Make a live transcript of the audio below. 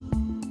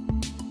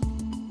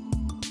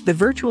The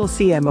Virtual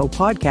CMO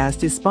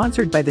podcast is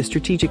sponsored by the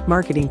Strategic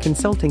Marketing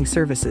Consulting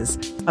Services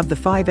of the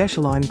 5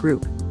 Echelon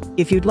Group.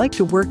 If you'd like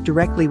to work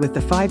directly with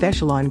the 5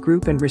 Echelon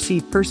Group and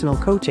receive personal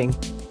coaching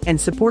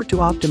and support to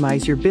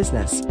optimize your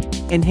business,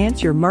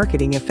 enhance your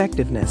marketing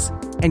effectiveness,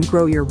 and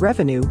grow your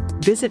revenue,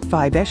 visit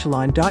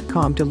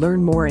 5echelon.com to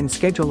learn more and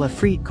schedule a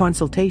free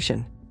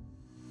consultation.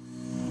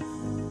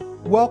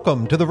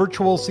 Welcome to the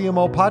Virtual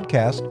CMO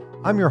podcast.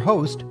 I'm your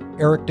host,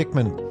 Eric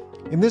Dickman.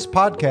 In this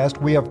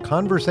podcast, we have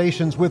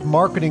conversations with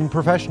marketing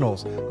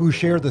professionals who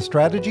share the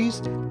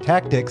strategies,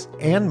 tactics,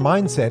 and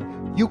mindset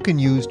you can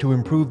use to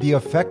improve the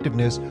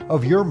effectiveness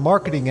of your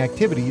marketing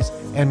activities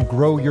and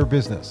grow your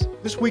business.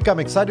 This week, I'm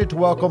excited to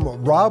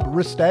welcome Rob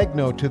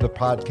Ristagno to the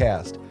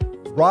podcast.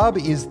 Rob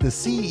is the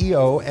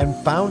CEO and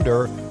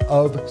founder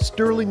of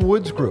Sterling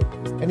Woods Group,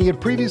 and he had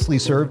previously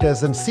served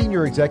as a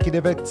senior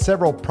executive at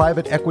several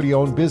private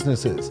equity-owned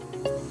businesses.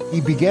 He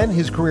began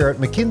his career at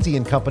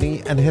McKinsey &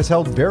 Company and has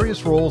held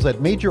various roles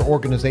at major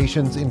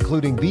organizations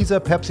including Visa,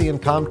 Pepsi,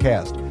 and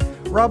Comcast.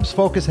 Rob's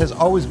focus has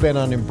always been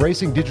on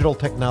embracing digital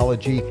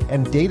technology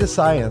and data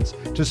science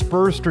to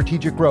spur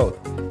strategic growth.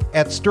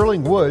 At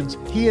Sterling Woods,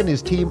 he and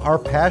his team are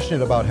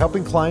passionate about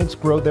helping clients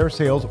grow their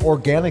sales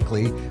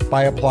organically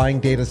by applying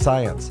data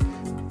science.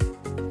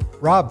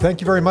 Rob, thank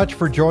you very much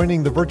for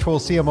joining the Virtual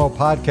CMO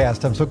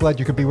podcast. I'm so glad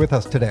you could be with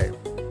us today.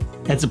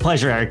 It's a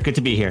pleasure, Eric. Good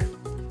to be here.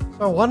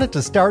 I wanted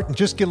to start and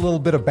just get a little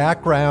bit of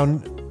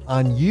background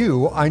on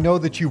you. I know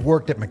that you've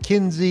worked at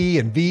McKinsey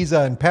and Visa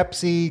and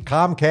Pepsi,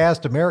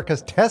 Comcast,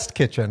 America's Test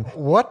Kitchen.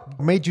 What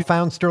made you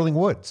found Sterling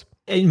Woods?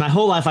 In my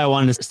whole life, I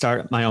wanted to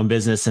start my own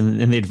business.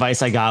 And the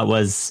advice I got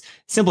was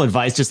simple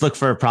advice. Just look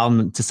for a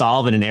problem to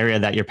solve in an area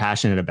that you're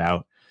passionate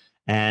about.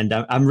 And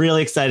I'm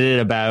really excited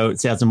about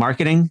sales and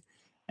marketing.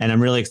 And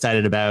I'm really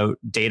excited about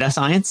data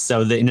science.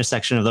 So the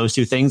intersection of those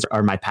two things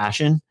are my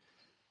passion.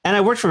 And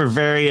I worked for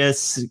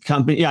various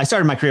companies. I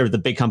started my career with the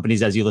big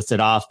companies, as you listed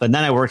off, but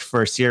then I worked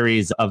for a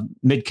series of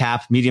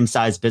mid-cap,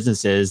 medium-sized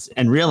businesses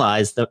and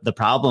realized that the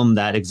problem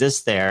that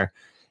exists there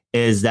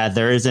is that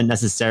there isn't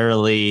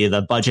necessarily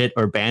the budget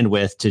or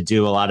bandwidth to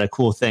do a lot of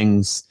cool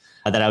things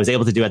that I was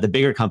able to do at the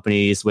bigger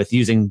companies with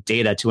using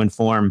data to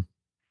inform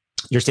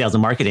your sales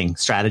and marketing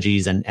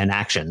strategies and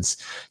actions.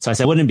 So I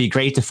said, wouldn't it be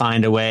great to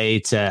find a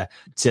way to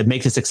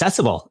make this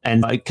accessible?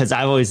 And because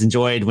I've always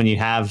enjoyed when you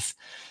have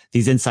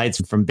these insights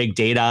from big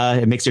data,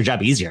 it makes your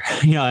job easier.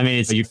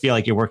 You feel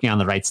like you're working on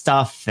the right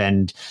stuff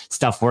and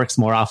stuff works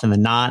more often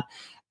than not.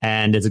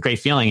 And it's a great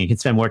feeling. You can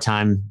spend more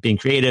time being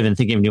creative and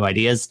thinking of new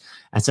ideas.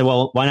 And so,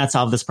 well, why not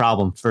solve this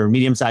problem for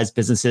medium-sized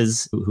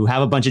businesses who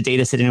have a bunch of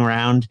data sitting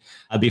around?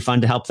 It'd be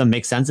fun to help them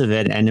make sense of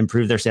it and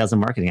improve their sales and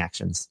marketing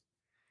actions.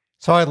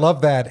 So I love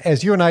that.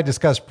 As you and I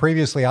discussed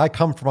previously, I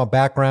come from a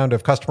background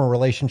of customer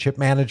relationship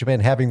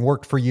management, having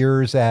worked for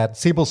years at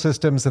Siebel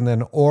Systems and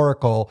then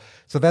Oracle.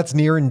 So that's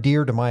near and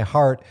dear to my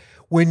heart.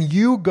 When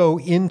you go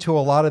into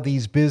a lot of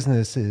these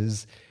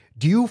businesses,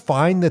 do you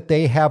find that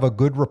they have a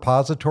good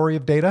repository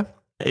of data?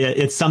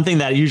 It's something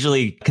that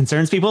usually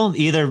concerns people,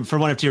 either for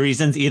one of two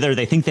reasons. Either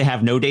they think they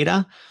have no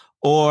data,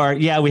 or,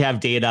 yeah, we have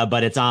data,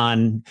 but it's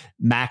on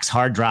Mac's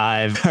hard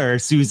drive or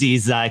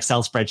Susie's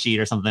Excel spreadsheet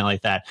or something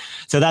like that.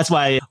 So that's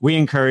why we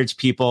encourage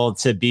people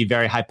to be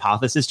very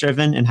hypothesis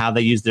driven in how they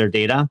use their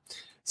data.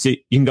 So you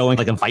can go in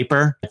like a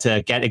Viper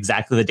to get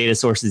exactly the data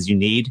sources you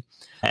need.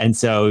 And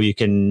so you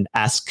can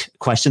ask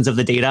questions of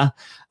the data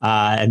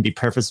and be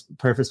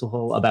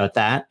purposeful about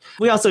that.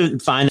 We also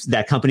find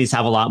that companies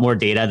have a lot more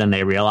data than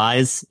they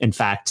realize. In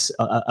fact,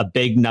 a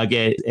big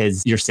nugget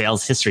is your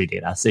sales history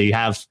data. So you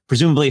have,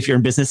 presumably if you're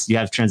in business, you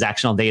have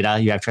transactional data,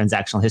 you have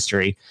transactional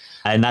history,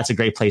 and that's a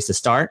great place to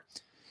start.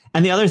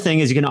 And the other thing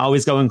is you can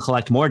always go and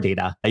collect more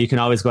data. You can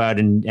always go out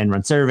and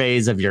run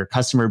surveys of your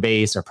customer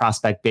base or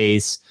prospect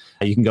base.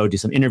 You can go do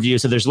some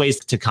interviews. So there's ways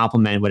to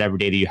complement whatever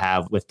data you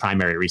have with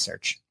primary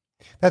research.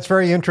 That's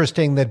very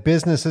interesting that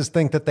businesses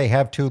think that they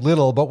have too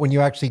little, but when you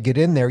actually get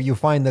in there, you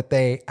find that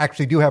they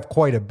actually do have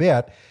quite a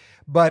bit.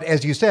 But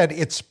as you said,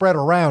 it's spread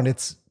around.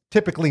 It's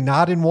typically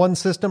not in one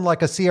system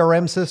like a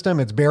CRM system.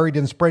 It's buried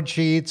in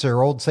spreadsheets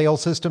or old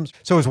sales systems.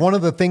 So is one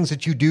of the things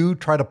that you do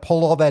try to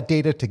pull all that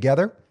data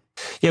together?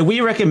 Yeah,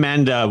 we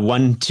recommend a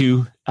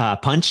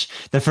 1-2 punch.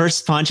 The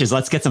first punch is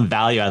let's get some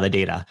value out of the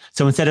data.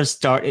 So instead of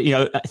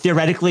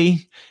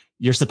theoretically,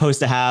 you're supposed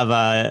to have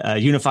a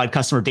unified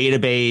customer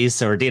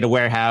database or data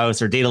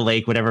warehouse or data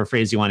lake, whatever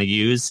phrase you want to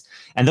use.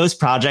 And those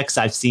projects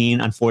I've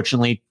seen,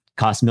 unfortunately,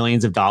 cost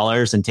millions of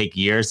dollars and take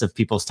years of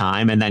people's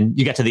time. And then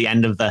you get to the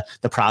end of the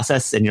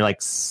process and you're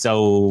like,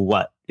 so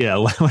what?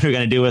 What are we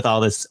going to do with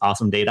all this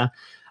awesome data?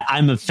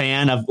 I'm a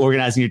fan of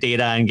organizing your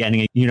data and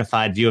getting a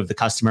unified view of the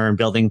customer and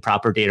building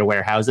proper data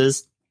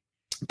warehouses.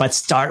 But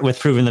start with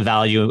proving the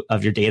value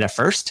of your data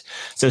first.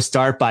 So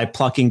start by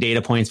plucking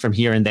data points from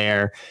here and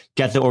there,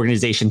 get the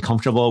organization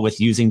comfortable with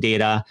using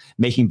data,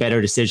 making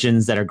better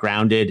decisions that are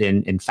grounded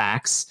in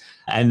facts.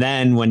 And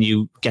then when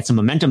you get some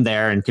momentum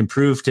there and can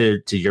prove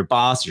to your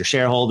boss, your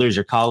shareholders,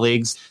 your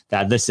colleagues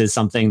that this is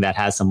something that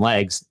has some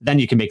legs, then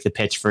you can make the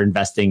pitch for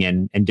investing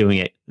in and doing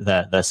it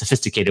the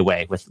sophisticated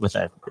way with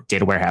a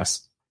data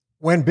warehouse.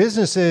 When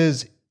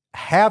businesses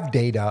have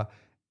data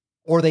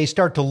or they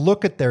start to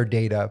look at their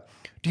data,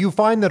 do you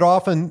find that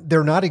often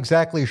they're not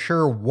exactly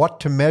sure what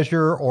to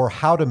measure or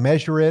how to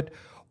measure it,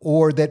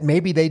 or that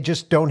maybe they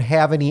just don't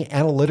have any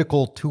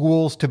analytical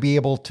tools to be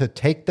able to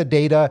take the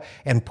data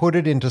and put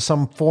it into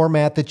some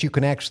format that you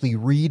can actually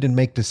read and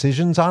make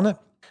decisions on it?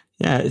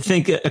 Yeah, I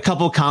think a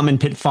couple common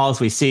pitfalls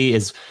we see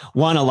is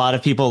one, a lot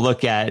of people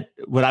look at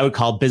what I would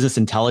call business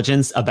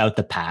intelligence about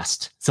the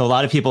past. So a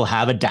lot of people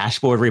have a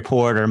dashboard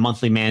report or a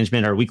monthly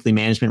management or weekly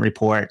management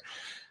report.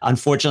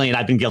 Unfortunately, and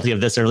I've been guilty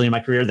of this early in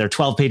my career, they're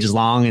 12 pages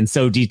long and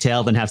so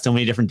detailed and have so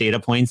many different data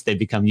points, they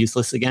become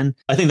useless again.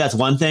 I think that's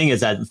one thing,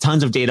 is that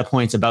tons of data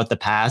points about the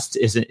past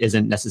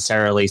isn't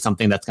necessarily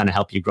something that's going to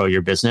help you grow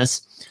your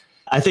business.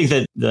 I think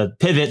that the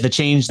pivot, the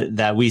change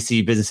that we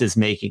see businesses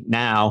making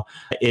now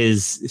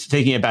is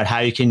thinking about how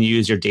you can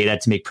use your data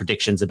to make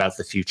predictions about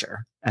the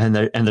future. And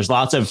there's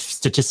lots of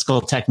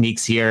statistical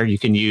techniques here you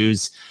can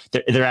use.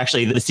 They're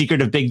actually, the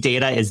secret of big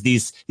data is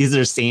these are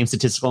the same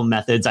statistical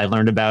methods I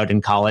learned about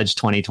in college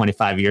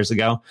 25 years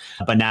ago.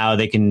 But now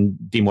they can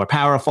be more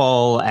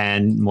powerful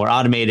and more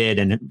automated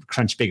and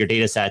crunch bigger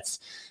data sets.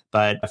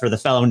 But for the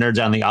fellow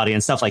nerds on the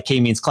audience, stuff like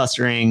k-means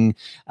clustering,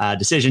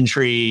 decision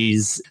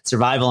trees,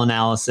 survival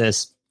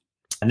analysis,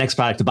 next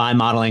product to buy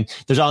modeling,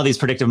 there's all these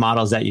predictive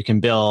models that you can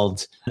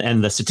build.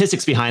 And the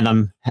statistics behind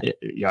them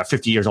are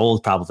 50 years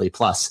old, probably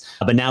plus.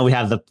 But now we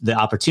have the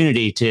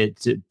opportunity to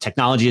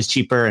technology is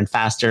cheaper and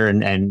faster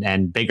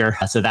and bigger.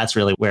 So that's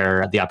really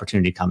where the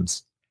opportunity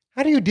comes.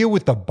 How do you deal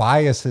with the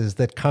biases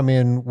that come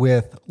in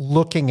with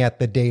looking at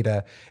the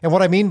data? And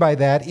what I mean by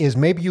that is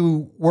maybe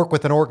you work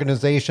with an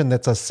organization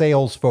that's a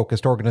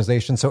sales-focused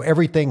organization, so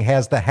everything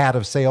has the hat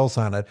of sales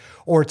on it.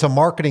 Or it's a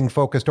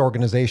marketing-focused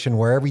organization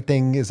where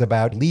everything is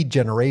about lead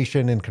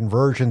generation and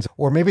conversions.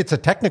 Or maybe it's a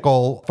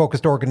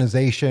technical-focused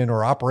organization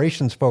or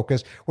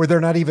operations-focused where they're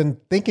not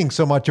even thinking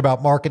so much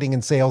about marketing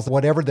and sales.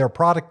 Whatever their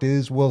product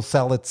is will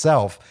sell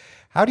itself.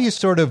 How do you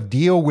sort of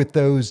deal with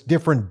those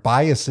different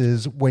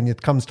biases when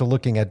it comes to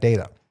looking at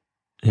data?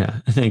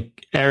 Yeah, I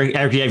think,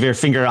 Eric, you have your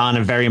finger on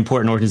a very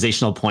important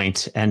organizational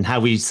point, and how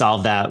we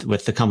solve that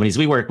with the companies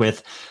we work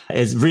with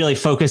is really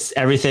focus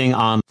everything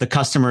on the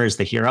customer as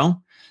the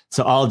hero.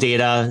 So all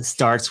data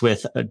starts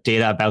with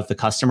data about the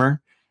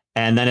customer.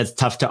 And then it's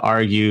tough to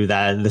argue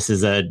that this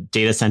is a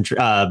data-centric,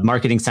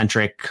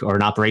 marketing-centric or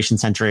an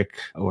operation-centric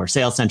or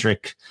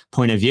sales-centric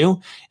point of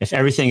view. If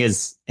everything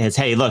is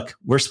hey, look,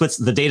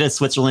 the data is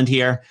Switzerland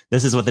here.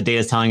 This is what the data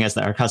is telling us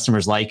that our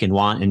customers like and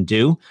want and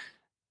do.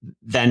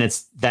 Then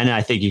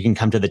I think you can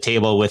come to the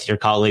table with your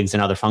colleagues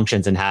and other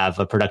functions and have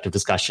a productive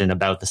discussion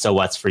about the so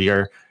what's for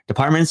your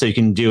department. So you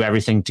can do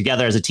everything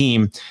together as a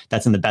team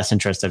that's in the best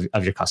interest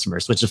of your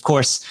customers, which of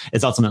course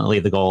is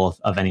ultimately the goal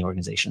of any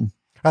organization.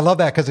 I love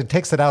that because it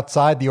takes it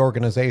outside the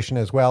organization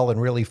as well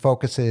and really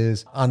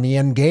focuses on the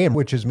end game,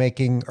 which is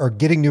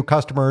getting new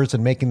customers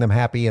and making them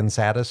happy and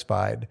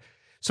satisfied.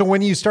 So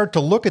when you start to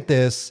look at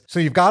this, so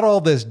you've got all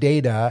this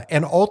data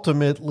and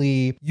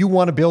ultimately you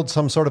want to build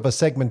some sort of a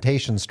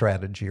segmentation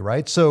strategy,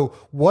 right? So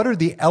what are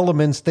the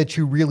elements that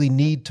you really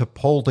need to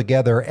pull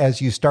together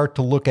as you start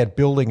to look at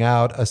building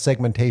out a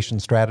segmentation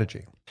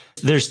strategy?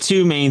 There's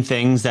two main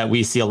things that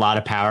we see a lot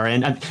of power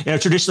in.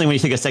 Traditionally, when you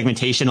think of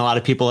segmentation, a lot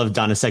of people have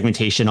done a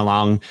segmentation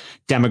along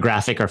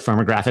demographic or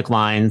firmographic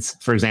lines.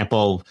 For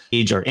example,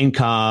 age or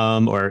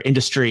income or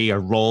industry or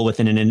role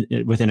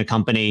within a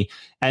company.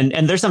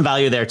 And there's some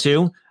value there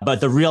too.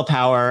 But the real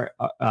power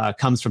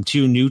comes from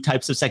two new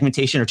types of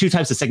segmentation, or two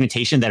types of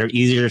segmentation that are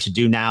easier to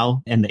do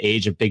now in the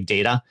age of big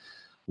data.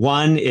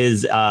 One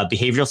is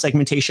behavioral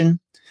segmentation.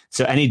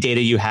 So any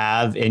data you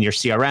have in your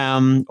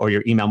CRM or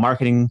your email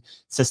marketing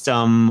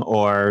system,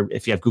 or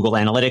if you have Google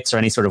Analytics or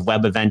any sort of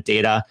web event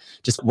data,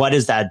 just what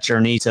does that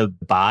journey to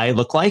buy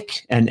look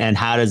like? And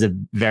how does it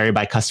vary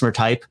by customer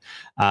type?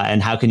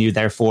 And how can you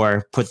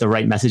therefore put the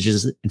right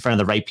messages in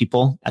front of the right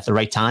people at the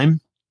right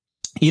time,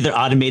 either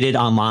automated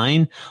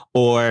online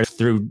or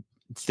through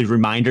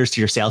reminders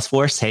to your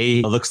Salesforce?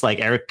 Hey, it looks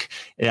like Eric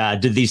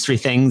did these three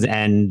things,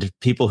 and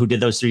people who did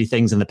those three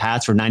things in the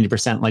past were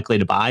 90% likely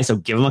to buy. So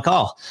give them a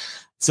call.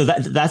 So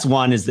that's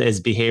one is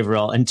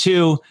behavioral, and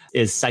two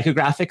is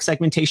psychographic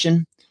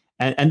segmentation.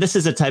 And this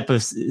is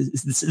this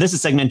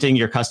is segmenting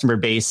your customer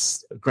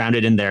base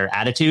grounded in their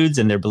attitudes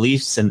and their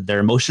beliefs and their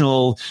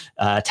emotional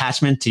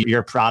attachment to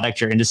your product,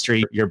 your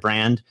industry, your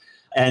brand.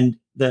 And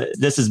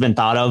this has been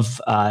thought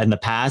of in the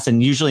past,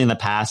 and usually in the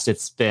past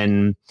it's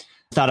been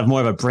thought of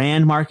more of a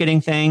brand marketing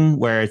thing,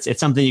 where it's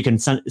something you can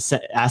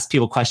ask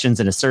people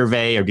questions in a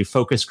survey or do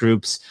focus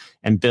groups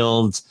and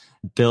build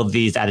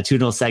these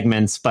attitudinal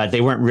segments, but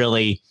they weren't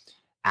really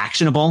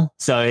actionable.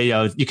 So,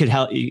 you could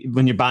help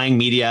when you're buying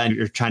media and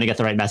you're trying to get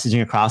the right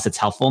messaging across, it's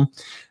helpful.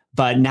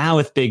 But now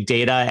with big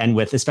data and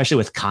especially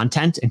with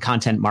content and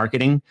content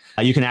marketing,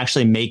 you can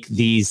actually make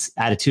these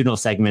attitudinal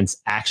segments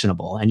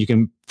actionable, and you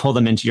can pull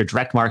them into your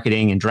direct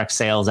marketing and direct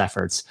sales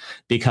efforts,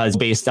 because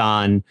based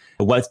on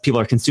what people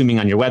are consuming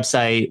on your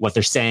website, what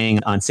they're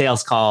saying on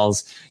sales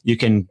calls, you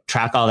can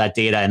track all that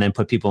data and then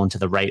put people into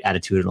the right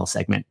attitudinal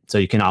segment. So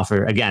you can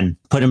offer, again,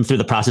 put them through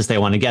the process they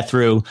want to get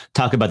through,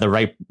 talk about the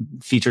right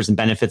features and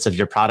benefits of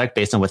your product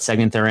based on what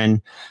segment they're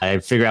in,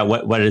 figure out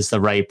what is the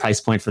right price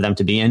point for them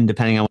to be in,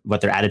 depending on what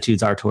their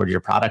attitudes are toward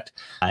your product.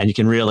 And you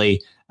can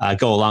really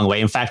go a long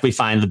way. In fact, we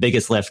find the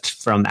biggest lift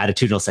from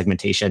attitudinal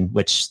segmentation,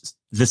 which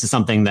this is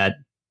something that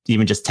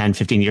even just 10,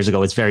 15 years ago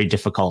was very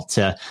difficult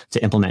to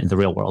implement in the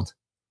real world.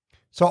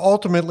 So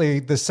ultimately,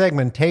 the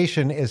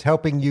segmentation is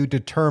helping you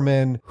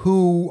determine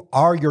who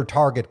are your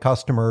target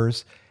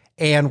customers,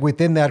 and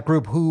within that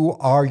group, who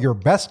are your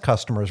best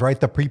customers, right?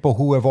 The people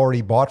who have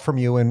already bought from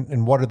you,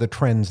 and what are the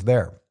trends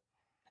there?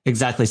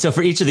 Exactly. So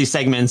for each of these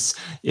segments,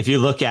 if you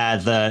look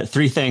at the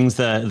three things,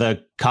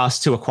 the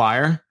cost to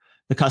acquire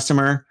the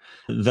customer,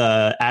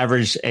 the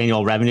average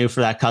annual revenue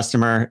for that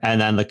customer, and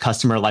then the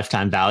customer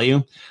lifetime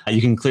value, you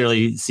can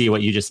clearly see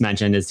what you just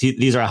mentioned is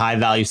these are high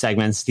value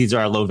segments. These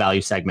are low value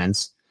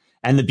segments.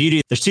 And the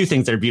beauty, there's two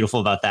things that are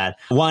beautiful about that.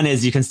 One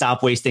is you can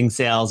stop wasting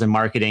sales and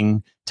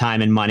marketing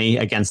time and money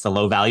against the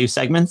low value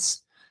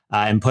segments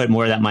and put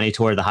more of that money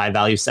toward the high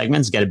value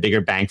segments, get a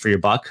bigger bang for your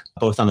buck,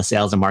 both on the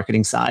sales and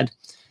marketing side.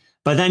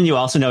 But then you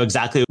also know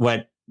exactly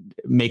what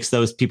makes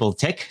those people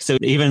tick. So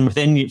even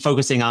within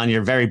focusing on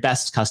your very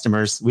best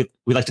customers, we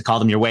like to call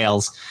them your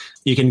whales,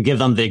 you can give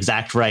them the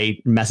exact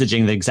right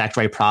messaging, the exact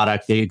right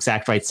product, the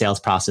exact right sales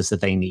process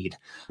that they need.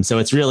 So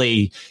it's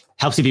really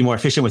helps you be more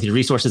efficient with your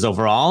resources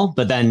overall.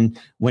 But then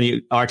when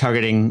you are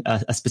targeting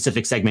a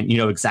specific segment, you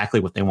know exactly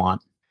what they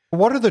want.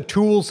 What are the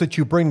tools that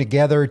you bring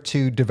together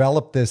to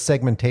develop this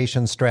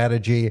segmentation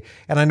strategy?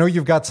 And I know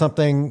you've got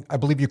something, I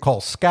believe you call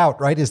Scout,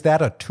 right? Is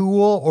that a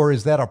tool or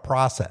is that a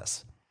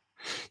process?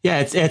 Yeah,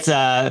 it's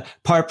a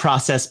part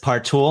process,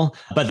 part tool,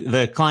 but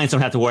the clients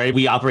don't have to worry.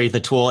 We operate the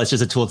tool. It's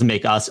just a tool to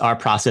make our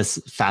process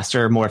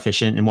faster, more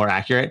efficient, and more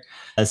accurate.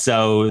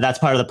 So that's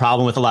part of the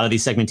problem with a lot of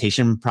these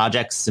segmentation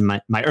projects. In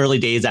my early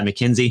days at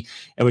McKinsey,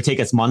 it would take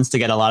us months to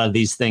get a lot of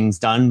these things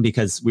done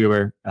because we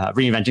were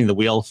reinventing the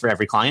wheel for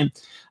every client.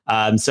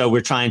 So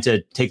we're trying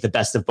to take the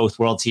best of both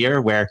worlds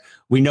here, where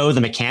we know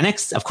the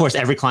mechanics. Of course,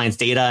 every client's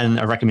data and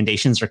our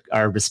recommendations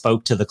are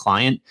bespoke to the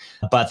client,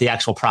 but the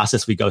actual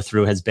process we go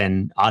through has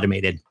been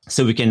automated.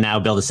 So we can now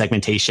build a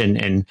segmentation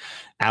in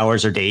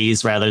hours or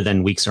days rather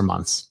than weeks or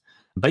months.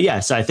 But yeah,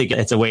 so I think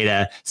it's a way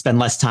to spend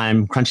less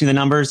time crunching the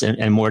numbers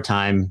and more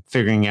time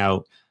figuring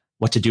out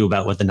what to do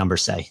about what the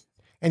numbers say.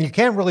 And you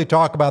can't really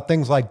talk about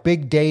things like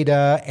big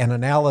data and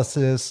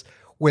analysis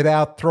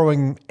without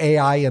throwing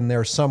AI in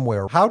there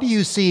somewhere. How do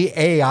you see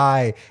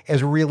AI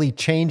as really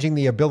changing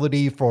the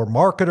ability for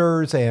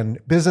marketers and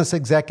business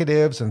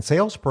executives and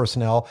sales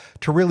personnel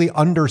to really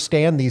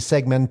understand these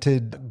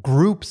segmented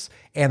groups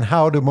and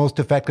how to most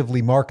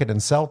effectively market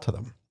and sell to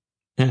them?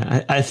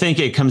 Yeah, I think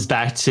it comes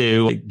back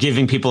to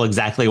giving people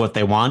exactly what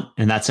they want.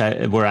 And that's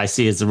where I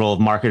see is the role of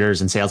marketers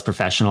and sales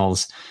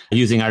professionals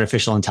using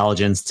artificial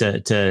intelligence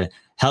to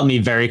help me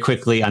very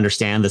quickly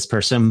understand this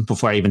person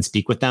before I even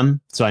speak with them.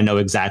 So I know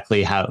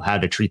exactly how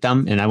to treat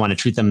them. And I want to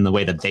treat them in the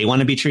way that they want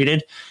to be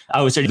treated. I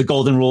always say the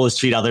golden rule is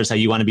treat others how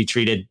you want to be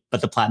treated,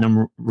 but the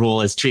platinum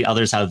rule is treat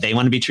others how they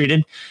want to be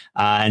treated.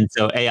 And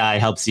so AI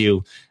helps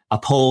you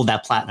uphold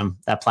that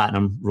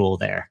platinum rule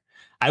there.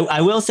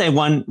 I will say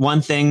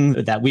one thing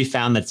that we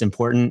found that's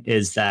important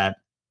is that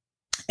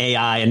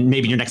AI, and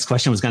maybe your next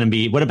question was going to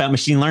be, what about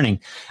machine learning?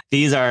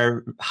 These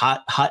are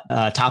hot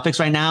topics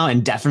right now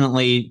and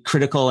definitely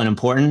critical and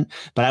important.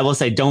 But I will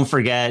say,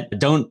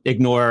 don't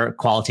ignore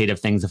qualitative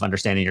things of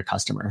understanding your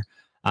customer.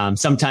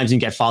 Sometimes you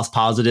can get false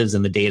positives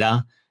in the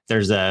data.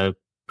 There's a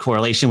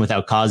correlation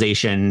without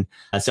causation.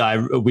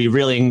 We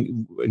really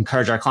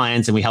encourage our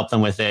clients, and we help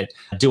them with it,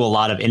 do a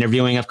lot of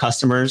interviewing of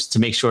customers to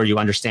make sure you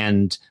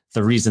understand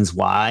the reasons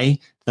why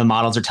the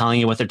models are telling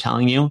you what they're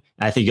telling you. And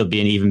I think you'll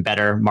be an even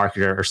better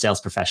marketer or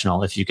sales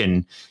professional if you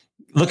can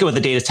look at what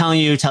the data is telling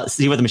you,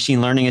 see what the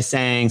machine learning is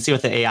saying, see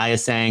what the AI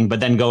is saying, but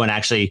then go and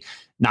actually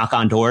knock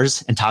on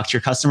doors and talk to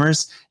your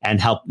customers,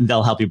 and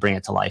they'll help you bring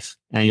it to life.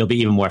 And you'll be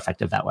even more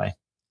effective that way.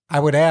 I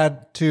would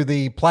add to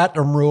the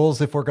platinum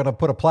rules, if we're going to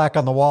put a plaque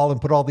on the wall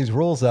and put all these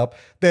rules up,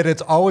 that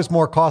it's always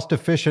more cost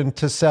efficient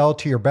to sell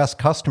to your best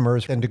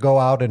customers than to go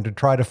out and to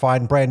try to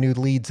find brand new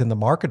leads in the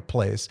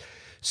marketplace.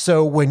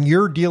 So when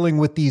you're dealing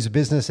with these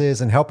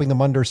businesses and helping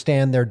them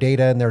understand their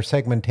data and their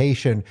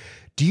segmentation,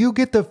 do you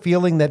get the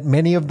feeling that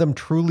many of them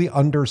truly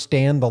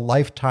understand the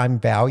lifetime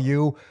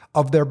value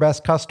of their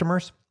best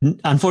customers?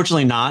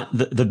 Unfortunately not.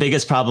 The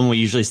biggest problem we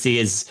usually see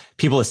is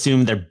people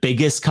assume their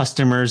biggest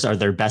customers are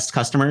their best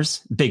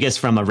customers, biggest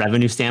from a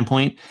revenue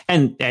standpoint.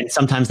 And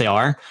sometimes they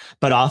are,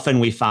 but often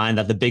we find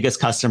that the biggest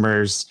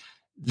customers,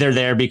 they're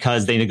there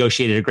because they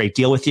negotiated a great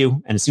deal with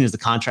you. And as soon as the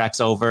contract's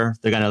over,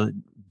 they're going to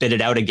bid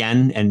it out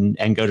again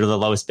and go to the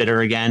lowest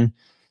bidder again.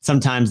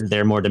 Sometimes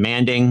they're more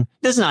demanding.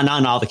 This is not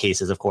in all the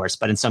cases, of course,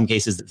 but in some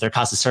cases, their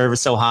cost of service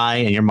is so high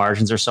and your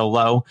margins are so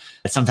low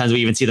that sometimes we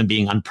even see them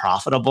being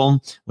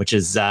unprofitable, which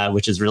is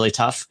really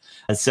tough.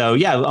 So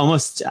yeah,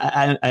 almost,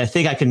 I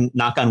think I can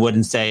knock on wood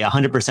and say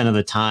 100% of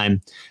the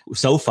time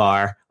so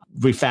far,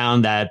 we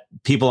found that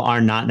people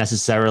are not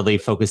necessarily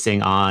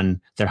focusing on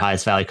their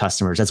highest value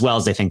customers as well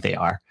as they think they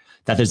are.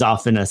 That there's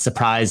often a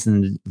surprise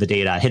in the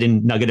data, a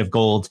hidden nugget of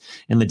gold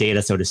in the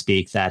data, so to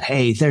speak, that,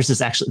 hey, there's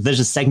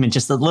a segment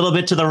just a little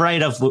bit to the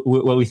right of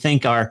what we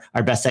think our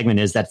best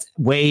segment is that's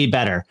way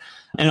better.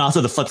 And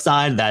also the flip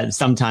side, that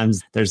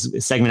sometimes there's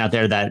a segment out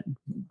there that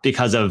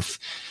because of,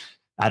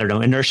 I don't know,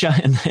 inertia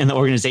in the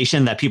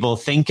organization that people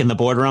think in the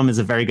boardroom is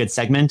a very good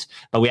segment,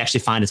 but we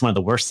actually find it's one of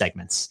the worst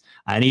segments.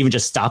 And even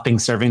just stopping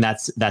serving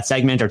that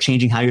segment or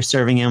changing how you're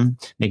serving them,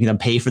 making them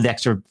pay for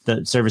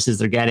the services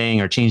they're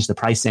getting or change the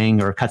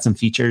pricing or cut some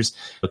features,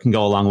 it can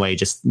go a long way,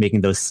 just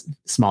making those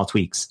small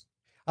tweaks.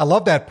 I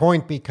love that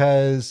point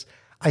because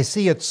I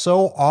see it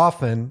so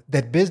often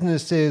that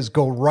businesses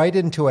go right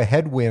into a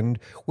headwind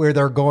where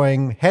they're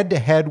going head to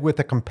head with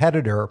a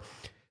competitor,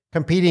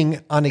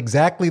 competing on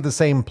exactly the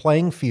same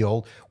playing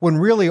field, when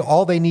really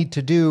all they need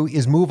to do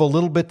is move a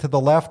little bit to the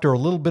left or a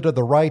little bit to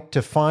the right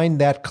to find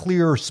that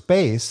clear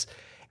space.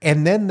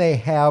 And then they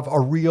have a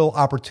real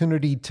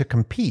opportunity to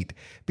compete,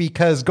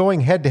 because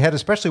going head to head,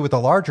 especially with a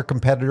larger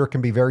competitor,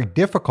 can be very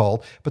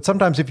difficult. But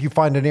sometimes if you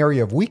find an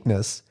area of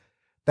weakness,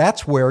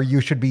 that's where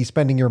you should be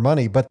spending your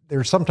money. But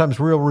there's sometimes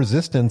real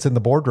resistance in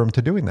the boardroom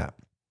to doing that.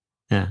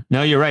 Yeah,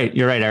 no, you're right.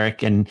 You're right,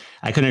 Eric. And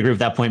I couldn't agree with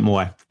that point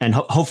more. And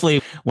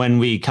hopefully when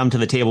we come to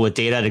the table with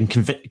data and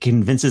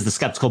convinces the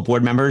skeptical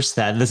board members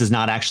that this is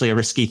not actually a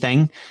risky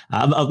thing.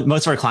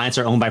 Most of our clients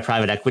are owned by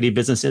private equity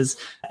businesses.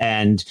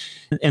 And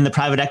in the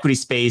private equity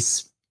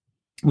space,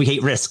 we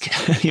hate risk.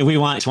 We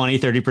want 20,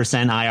 30%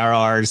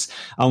 IRRs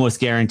almost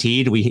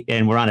guaranteed.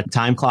 We're on a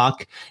time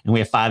clock and we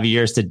have 5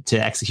 years to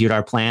execute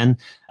our plan.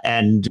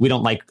 And we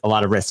don't like a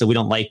lot of risk. So we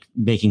don't like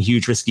making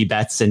huge risky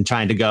bets and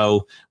trying to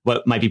go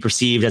what might be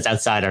perceived as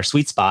outside our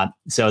sweet spot.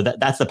 So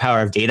that's the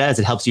power of data, is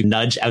it helps you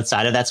nudge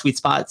outside of that sweet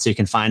spot so you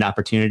can find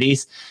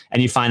opportunities.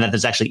 And you find that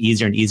there's actually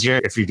easier and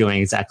easier if you're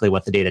doing exactly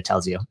what the data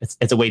tells you.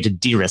 It's a way to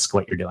de-risk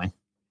what you're doing.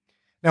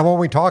 Now, when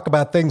we talk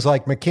about things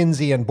like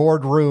McKinsey and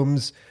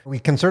boardrooms, we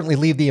can certainly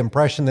leave the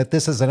impression that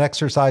this is an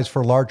exercise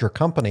for larger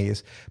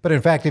companies. But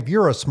in fact, if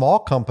you're a small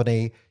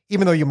company,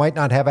 even though you might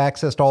not have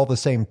access to all the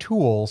same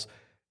tools,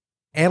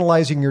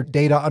 analyzing your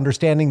data,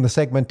 understanding the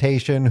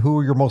segmentation,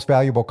 who your most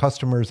valuable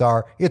customers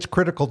are, it's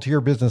critical to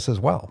your business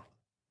as well.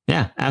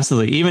 Yeah,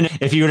 absolutely. Even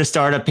if you were to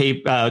start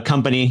a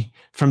company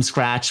from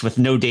scratch with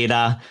no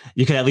data,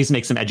 you could at least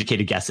make some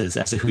educated guesses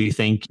as to who you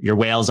think your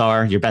whales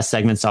are, your best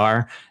segments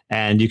are,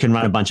 and you can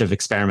run a bunch of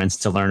experiments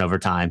to learn over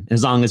time.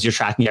 As long as you're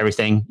tracking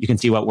everything, you can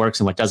see what works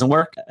and what doesn't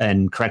work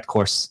and correct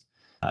course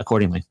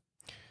accordingly.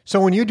 So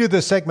when you do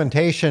the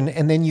segmentation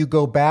and then you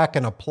go back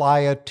and apply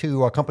it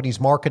to a company's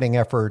marketing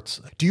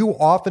efforts, do you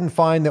often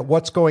find that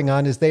what's going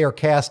on is they are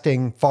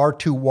casting far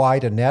too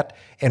wide a net,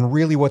 and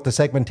really what the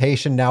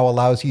segmentation now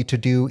allows you to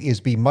do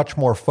is be much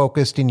more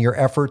focused in your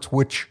efforts,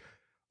 which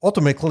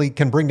ultimately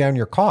can bring down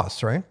your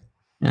costs, right?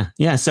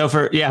 Yeah. So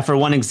for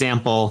one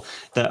example,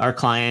 our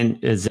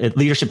client is a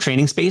leadership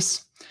training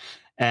space,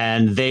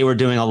 and they were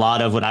doing a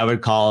lot of what I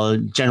would call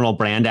general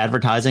brand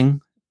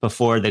advertising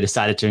before they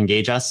decided to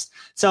engage us.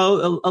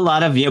 So a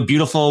lot of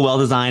beautiful,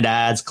 well-designed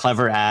ads,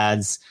 clever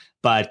ads,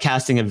 but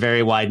casting a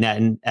very wide net.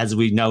 And as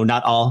we know,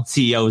 not all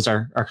CEOs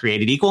are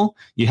created equal.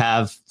 You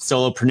have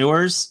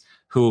solopreneurs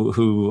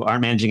who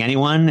aren't managing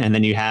anyone. And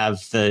then you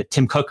have the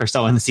Tim Cook or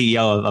someone, the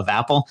CEO of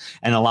Apple,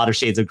 and a lot of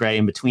shades of gray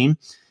in between.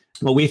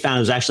 What we found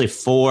was actually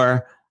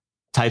 4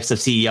 types of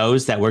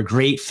CEOs that were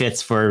great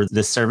fits for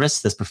this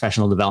service, this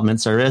professional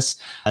development service.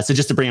 So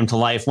just to bring them to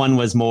life, one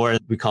was more,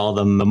 we call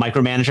them a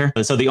micromanager.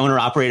 So the owner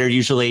operator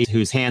usually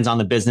who's hands on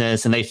the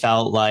business, and they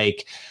felt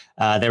like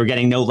they were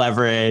getting no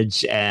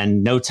leverage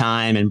and no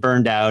time and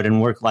burned out, and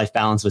work-life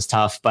balance was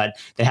tough, but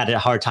they had a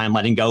hard time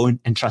letting go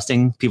and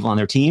trusting people on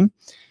their team.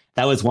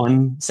 That was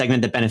one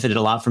segment that benefited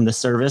a lot from this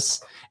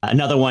service.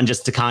 Another one,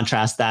 just to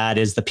contrast that,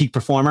 is the peak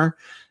performer.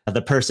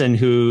 The person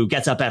who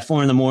gets up at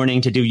 4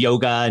 a.m. to do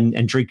yoga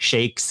and drink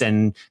shakes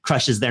and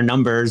crushes their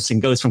numbers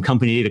and goes from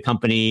company to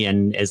company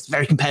and is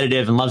very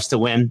competitive and loves to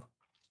win.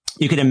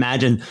 You could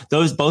imagine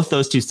both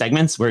those 2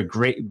 segments were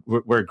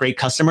great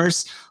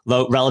customers,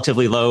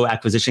 relatively low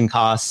acquisition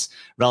costs,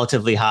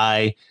 relatively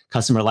high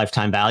customer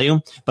lifetime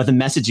value. But the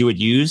message you would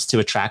use to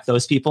attract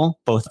those people,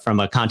 both from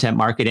a content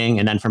marketing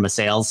and then from a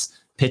sales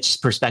pitch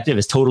perspective,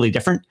 is totally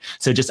different.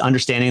 So just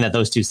understanding that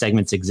those 2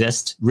 segments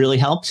exist really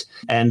helped.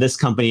 And this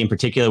company in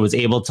particular was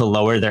able to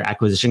lower their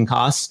acquisition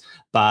costs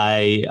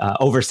by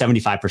over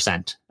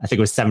 75%. I think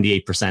it was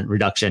 78%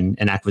 reduction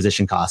in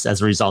acquisition costs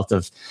as a result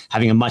of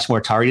having a much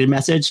more targeted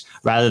message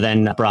rather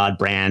than a broad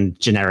brand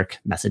generic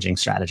messaging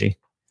strategy.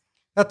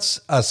 That's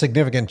a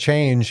significant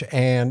change.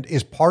 And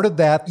is part of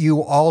that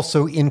you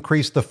also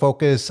increase the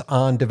focus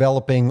on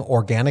developing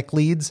organic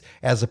leads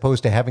as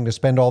opposed to having to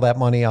spend all that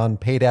money on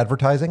paid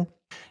advertising?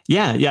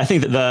 Yeah. I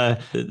think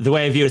that the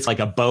way I view it's like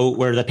a boat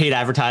where the paid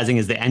advertising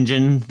is the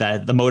engine,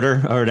 the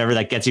motor or whatever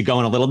that gets you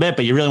going a little bit,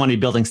 but you really want to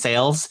be building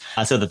sales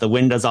so that the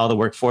wind does all the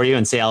work for you.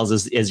 And sales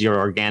is your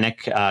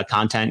organic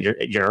content,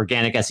 your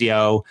organic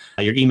SEO,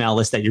 your email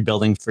list that you're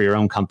building for your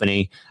own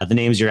company, the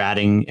names you're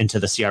adding into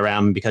the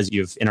CRM because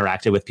you've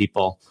interacted with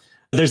people.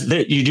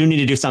 You do need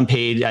to do some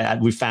paid.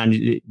 We found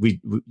you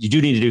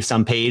do need to do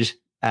some paid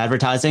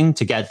advertising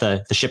to get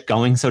the ship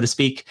going, so to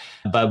speak.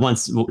 But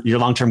once your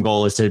long-term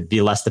goal is to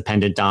be less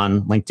dependent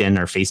on LinkedIn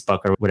or Facebook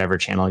or whatever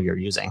channel you're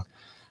using.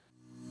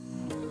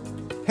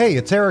 Hey,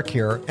 it's Eric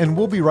here, and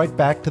we'll be right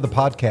back to the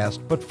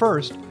podcast. But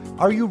first,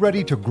 are you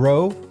ready to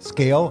grow,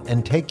 scale,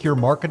 and take your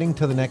marketing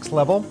to the next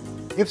level?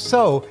 If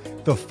so,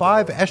 the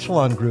 5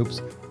 Echelon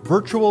Group's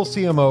virtual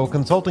CMO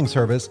consulting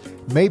service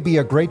may be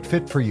a great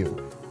fit for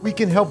you. We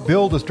can help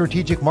build a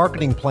strategic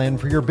marketing plan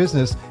for your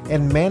business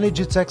and manage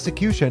its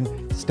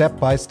execution step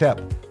by step.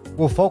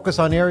 We'll focus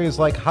on areas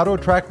like how to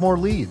attract more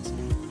leads,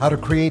 how to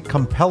create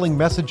compelling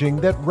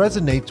messaging that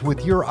resonates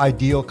with your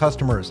ideal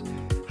customers,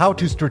 how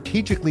to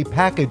strategically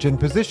package and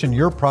position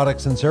your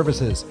products and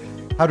services,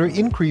 how to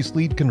increase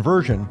lead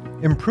conversion,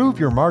 improve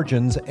your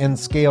margins, and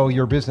scale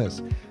your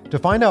business. To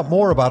find out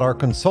more about our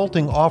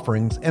consulting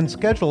offerings and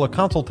schedule a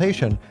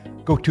consultation,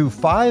 go to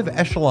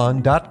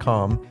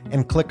 5echelon.com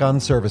and click on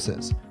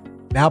services.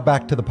 Now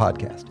back to the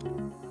podcast.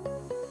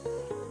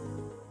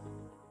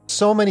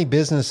 So many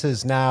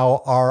businesses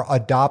now are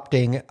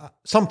adopting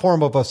some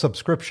form of a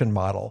subscription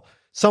model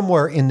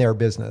somewhere in their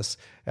business.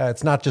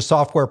 It's not just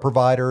software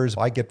providers.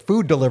 I get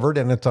food delivered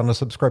and it's on a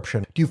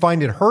subscription. Do you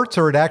find it hurts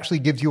or it actually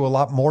gives you a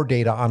lot more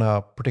data on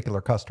a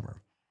particular customer?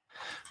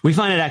 We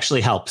find it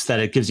actually helps that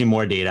it gives you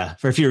more data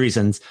for a few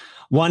reasons.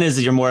 One is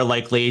that you're more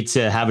likely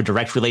to have a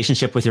direct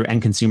relationship with your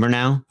end consumer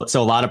now.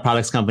 So a lot of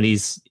products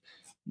companies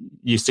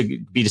used to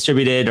be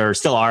distributed or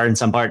still are in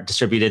some part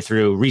distributed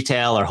through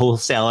retail or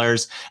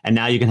wholesalers. And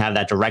now you can have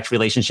that direct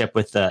relationship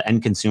with the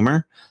end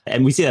consumer.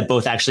 And we see that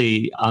both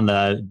actually on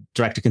the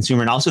direct to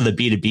consumer and also the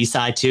B2B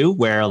side too,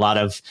 where a lot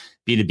of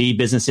B2B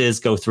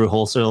businesses go through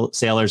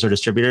wholesalers or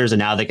distributors, and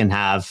now they can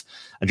have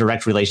a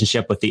direct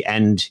relationship with the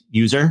end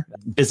user,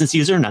 business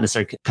user, not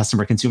necessarily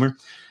customer consumer.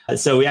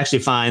 So we actually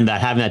find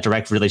that having that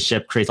direct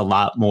relationship creates a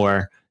lot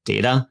more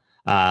data,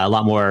 a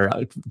lot more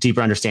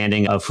deeper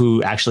understanding of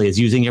who actually is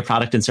using your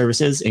product and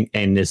services,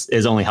 and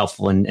is only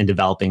helpful in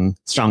developing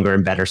stronger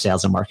and better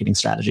sales and marketing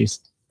strategies.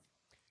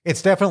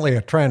 It's definitely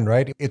a trend,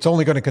 right? It's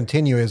only going to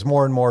continue as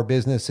more and more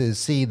businesses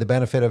see the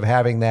benefit of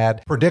having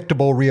that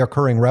predictable,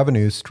 reoccurring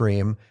revenue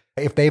stream.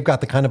 If they've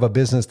got the kind of a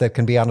business that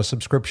can be on a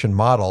subscription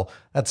model,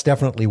 that's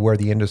definitely where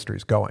the industry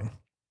is going.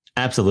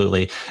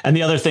 Absolutely. And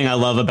the other thing I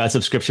love about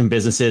subscription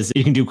businesses,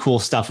 you can do cool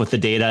stuff with the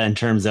data in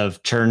terms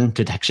of churn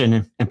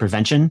detection and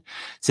prevention.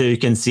 So you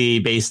can see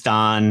based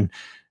on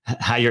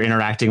how you're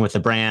interacting with the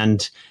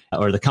brand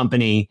or the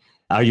company,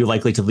 are you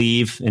likely to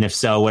leave? And if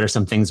so, what are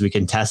some things we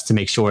can test to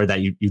make sure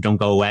that you don't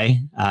go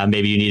away?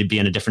 Maybe you need to be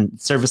in a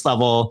different service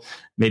level.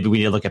 Maybe we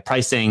need to look at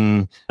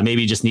pricing.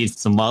 Maybe you just need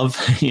some love.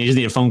 You just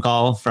need a phone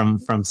call from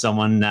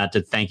someone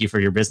to thank you for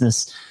your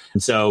business.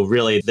 And so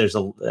really,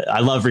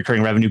 I love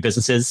recurring revenue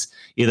businesses,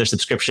 either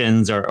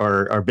subscriptions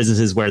or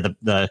businesses where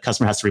the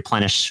customer has to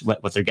replenish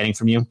what they're getting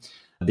from you,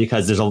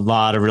 because there's a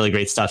lot of really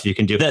great stuff you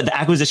can do. The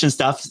acquisition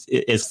stuff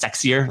is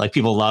sexier. Like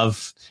people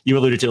love, you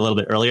alluded to a little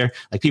bit earlier,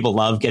 like people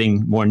love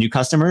getting more new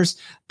customers,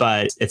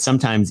 but it's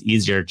sometimes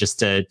easier just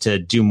to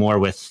do more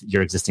with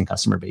your existing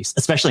customer base,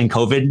 especially in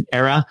COVID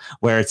era,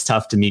 where it's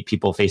tough to meet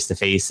people face to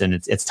face and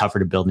it's tougher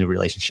to build new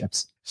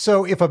relationships.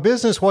 So if a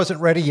business wasn't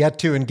ready yet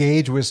to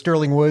engage with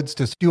Sterling Woods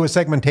to do a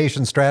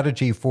segmentation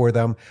strategy for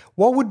them,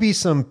 what would be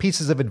some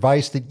pieces of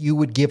advice that you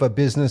would give a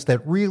business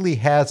that really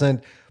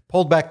hasn't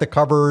pulled back the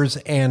covers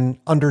and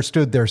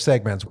understood their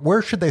segments?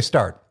 Where should they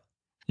start?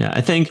 Yeah,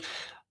 I think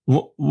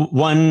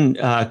one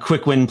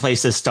quick win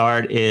place to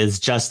start is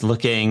just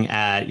looking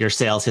at your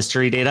sales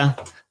history data.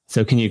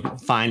 So can you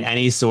find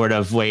any sort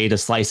of way to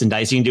slice and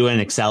dice? You can do it in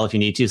Excel if you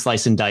need to,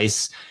 slice and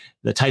dice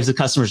the types of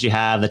customers you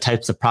have, the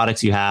types of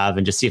products you have,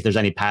 and just see if there's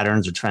any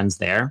patterns or trends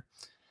there.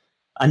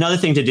 Another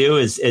thing to do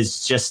is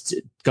just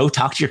go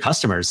talk to your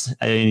customers.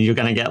 I mean, you're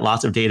going to get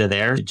lots of data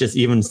there. Just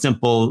even as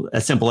simple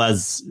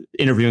as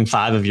interviewing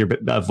 5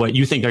 of what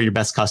you think are your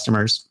best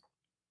customers,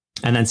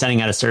 and then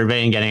sending out a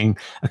survey and getting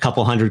a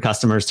couple hundred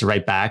customers to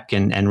write back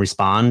and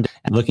respond,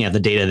 and looking at the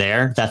data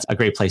there. That's a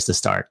great place to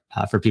start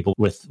for people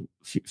with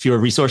fewer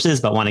resources,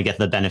 but want to get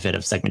the benefit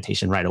of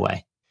segmentation right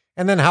away.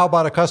 And then how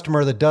about a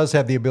customer that does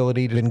have the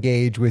ability to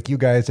engage with you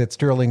guys at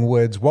Sterling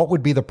Woods? What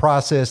would be the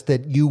process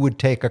that you would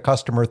take a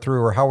customer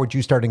through, or how would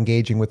you start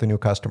engaging with a new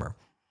customer?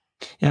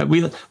 Yeah,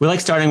 we like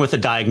starting with a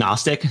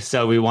diagnostic.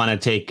 So we want to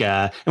take,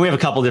 and we have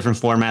a couple different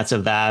formats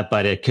of that,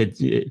 but it could,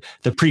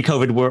 the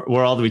pre-COVID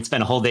world, we'd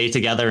spend a whole day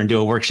together and do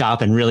a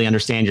workshop and really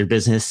understand your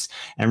business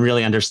and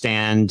really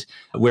understand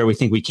where we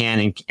think we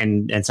can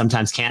and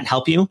sometimes can't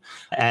help you.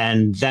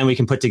 And then we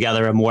can put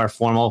together a more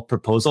formal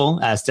proposal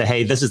as to,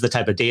 hey, this is the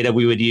type of data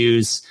we would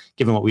use,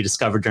 given what we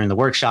discovered during the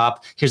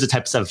workshop. Here's the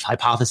types of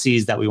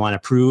hypotheses that we want to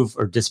prove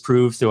or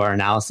disprove through our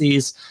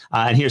analyses.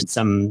 And here's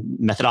some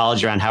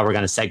methodology around how we're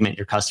going to segment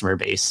your customer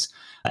base.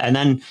 And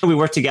then we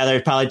work together.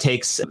 It probably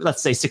takes,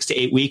 let's say, 6 to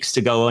 8 weeks to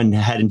go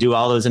ahead and do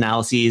all those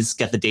analyses,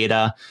 get the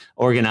data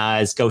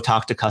organized, go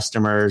talk to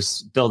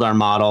customers, build our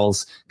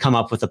models, come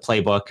up with a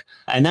playbook.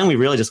 And then we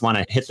really just want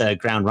to hit the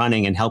ground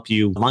running and help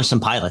you launch some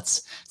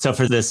pilots. So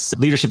for this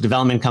leadership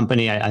development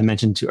company I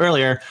mentioned to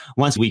earlier,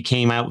 once we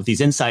came out with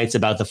these insights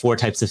about the 4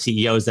 types of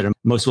CEOs that are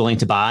most willing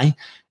to buy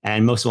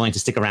and most willing to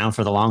stick around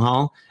for the long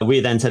haul, we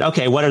then said,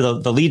 okay, what are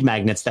the lead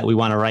magnets that we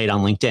want to write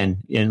on LinkedIn?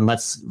 And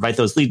let's write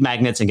those lead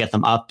magnets and get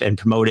them up and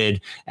promoted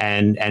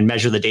and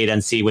measure the data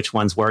and see which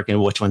ones work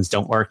and which ones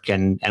don't work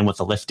and what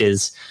the lift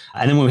is.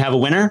 And then when we have a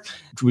winner,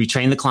 we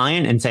train the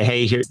client and say,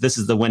 hey, this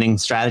is the winning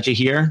strategy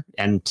here,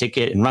 and take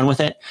it and run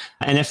with it.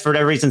 And if for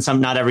whatever reason,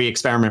 not every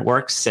experiment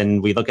works,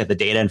 and we look at the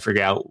data and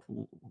figure out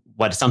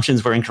what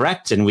assumptions were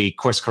incorrect and we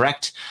course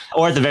correct,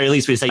 or at the very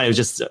least, we say it was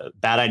just a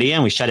bad idea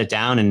and we shut it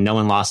down and no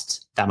one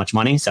lost that much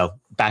money. So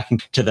back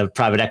to the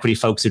private equity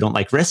folks who don't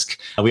like risk,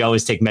 we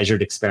always take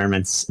measured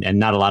experiments and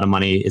not a lot of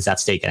money is at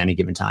stake at any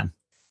given time.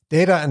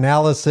 Data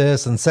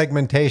analysis and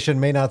segmentation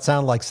may not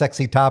sound like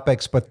sexy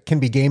topics, but can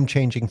be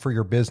game-changing for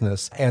your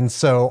business. And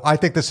so I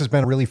think this has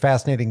been really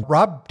fascinating.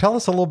 Rob, tell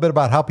us a little bit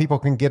about how people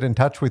can get in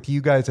touch with you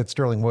guys at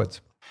Sterling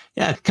Woods.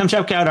 Yeah, come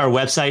check out our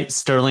website,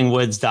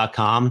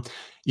 sterlingwoods.com.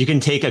 You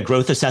can take a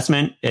growth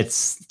assessment.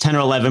 It's 10 or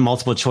 11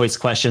 multiple choice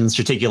questions.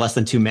 Should take you less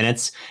than 2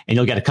 minutes, and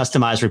you'll get a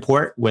customized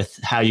report with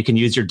how you can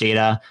use your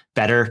data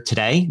better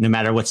today, no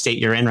matter what state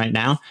you're in right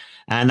now.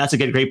 And that's a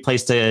great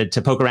place to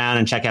poke around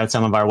and check out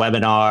some of our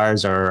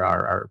webinars or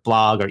our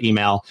blog or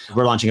email.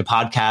 We're launching a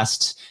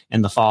podcast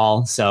in the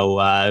fall.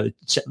 So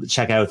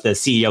check out the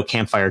CEO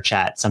Campfire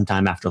Chat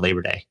sometime after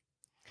Labor Day.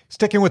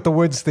 Sticking with the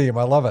Woods theme.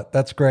 I love it.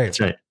 That's great. That's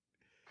right.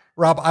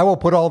 Rob, I will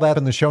put all that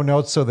in the show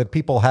notes so that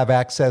people have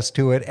access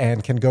to it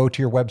and can go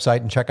to your website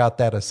and check out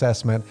that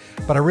assessment.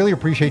 But I really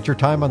appreciate your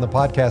time on the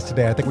podcast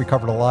today. I think we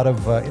covered a lot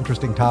of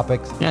interesting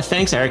topics. Yeah,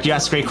 thanks, Eric. You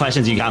asked great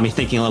questions. You got me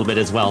thinking a little bit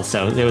as well.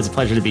 So it was a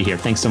pleasure to be here.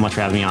 Thanks so much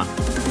for having me on.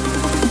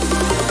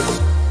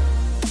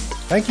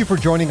 Thank you for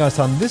joining us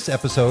on this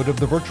episode of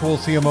the Virtual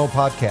CMO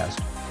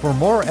Podcast. For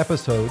more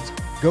episodes,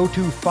 go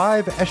to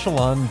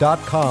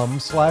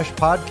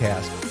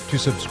 5echelon.com/podcast to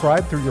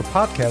subscribe through your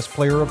podcast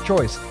player of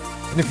choice.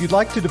 And if you'd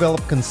like to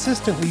develop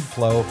consistent lead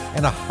flow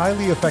and a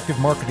highly effective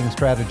marketing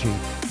strategy,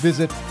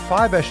 visit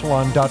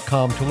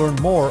 5echelon.com to learn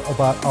more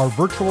about our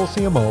virtual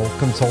CMO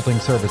consulting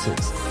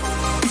services.